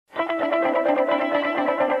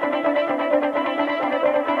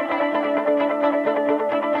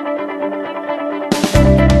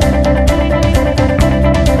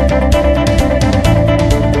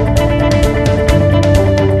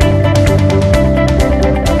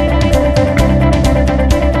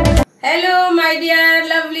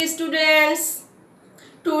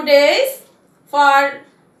for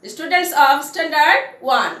students of Standard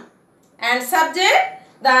 1 and subject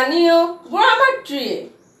the new grammar tree.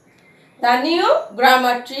 The new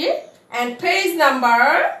grammar tree and page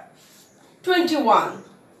number 21.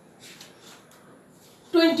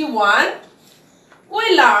 21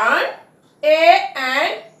 we learn a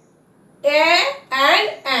and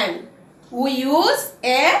n. We use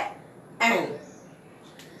a and.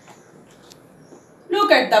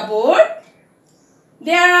 Look at the board.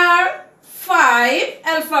 There are 5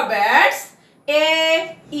 alphabets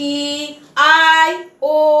A, E, I,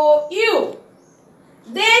 O, U.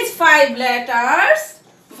 These 5 letters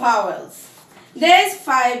vowels. These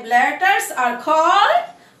 5 letters are called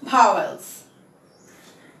vowels.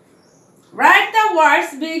 Write the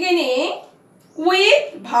words beginning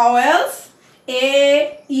with vowels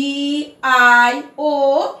A, E, I,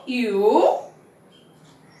 O, U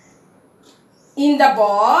in the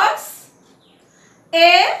box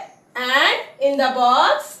A and in the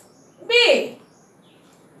box B.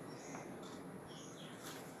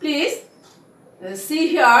 Please see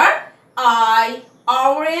here I,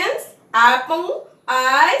 orange, apple,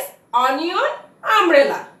 ice, onion,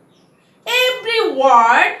 umbrella. Every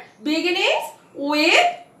word begins with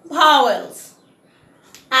vowels.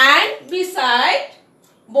 And beside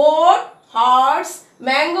board, horse,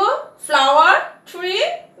 mango, flower, tree,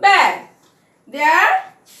 bag.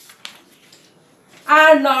 There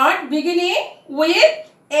are not beginning with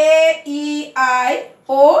A, E, I,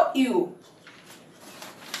 O, U.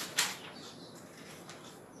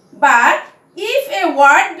 But if a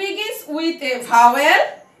word begins with a vowel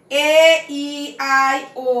A, E, I,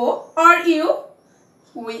 O or U,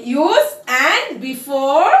 we use and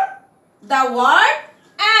before the word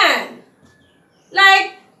and.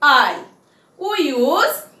 Like I, we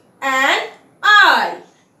use and I,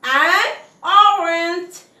 and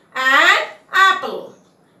orange, and apple,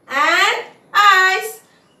 and ice,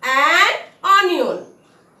 and onion,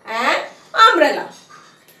 and umbrella.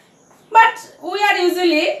 But we are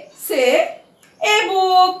usually say a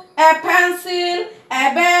book, a pencil, a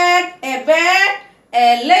bag, a bat,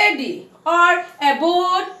 a lady, or a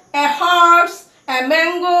boat, a horse, a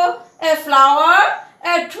mango, a flower,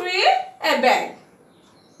 a tree, a bag.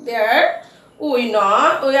 There we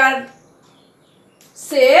know we are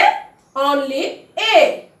say only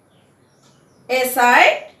A. A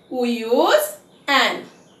side we use and.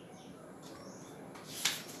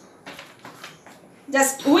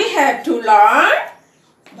 Just we have to learn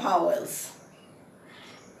vowels.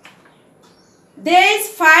 These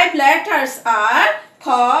 5 letters are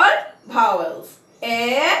called vowels.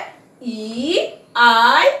 A, E,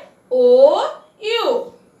 I, O,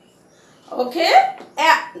 U. Okay?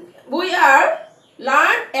 We are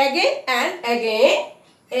learn again and again.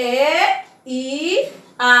 A, E,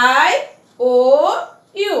 I, O,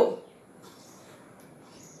 U.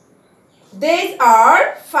 These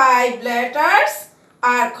are 5 letters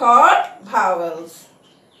are called vowels.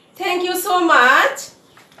 Thank you so much.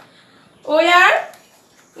 We are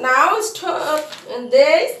now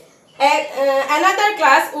this another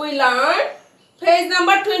class we learn page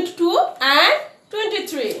number 22 and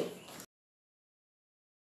 23.